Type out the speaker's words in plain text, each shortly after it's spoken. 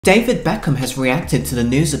David Beckham has reacted to the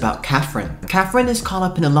news about Catherine. Catherine is caught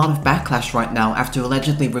up in a lot of backlash right now after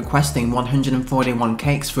allegedly requesting 141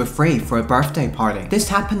 cakes for free for a birthday party. This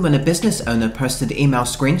happened when a business owner posted email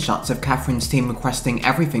screenshots of Catherine's team requesting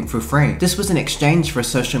everything for free. This was in exchange for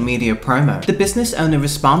social media promo. The business owner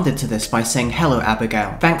responded to this by saying, "Hello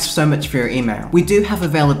Abigail, thanks so much for your email. We do have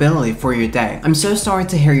availability for your day. I'm so sorry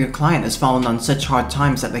to hear your client has fallen on such hard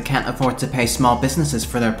times that they can't afford to pay small businesses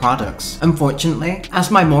for their products. Unfortunately, as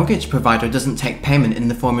my mortgage provider doesn't take payment in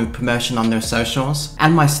the form of promotion on their socials,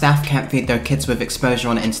 and my staff can't feed their kids with exposure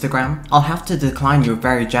on Instagram, I'll have to decline your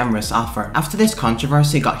very generous offer." After this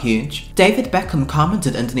controversy got huge, David Beckham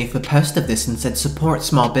commented underneath the post of this and said support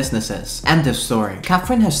small businesses. End of story.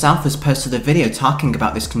 Catherine herself has posted a video talking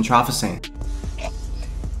about this controversy.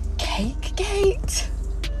 Cakegate?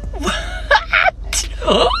 What?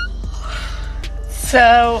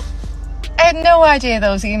 So, I had no idea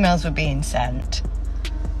those emails were being sent.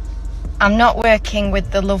 I'm not working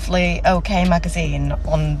with the lovely OK magazine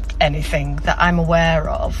on anything that I'm aware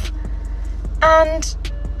of. And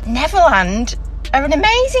Neverland are an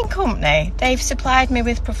amazing company. They've supplied me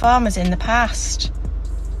with performers in the past.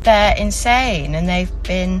 They're insane and they've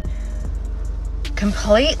been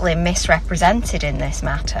completely misrepresented in this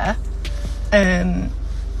matter.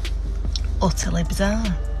 Utterly bizarre.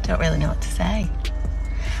 Don't really know what to say.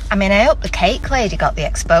 I mean, I hope the cake lady got the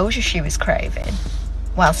exposure she was craving.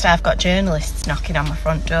 Whilst I've got journalists knocking on my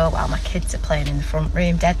front door while my kids are playing in the front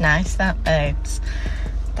room. Dead nice that, babes.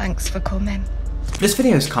 Thanks for coming. This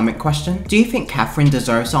video's comment question: do you think Catherine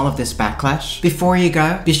deserves all of this backlash? Before you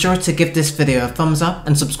go, be sure to give this video a thumbs up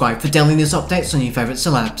and subscribe for daily news updates on your favourite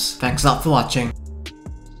celebs. Thanks a lot for watching.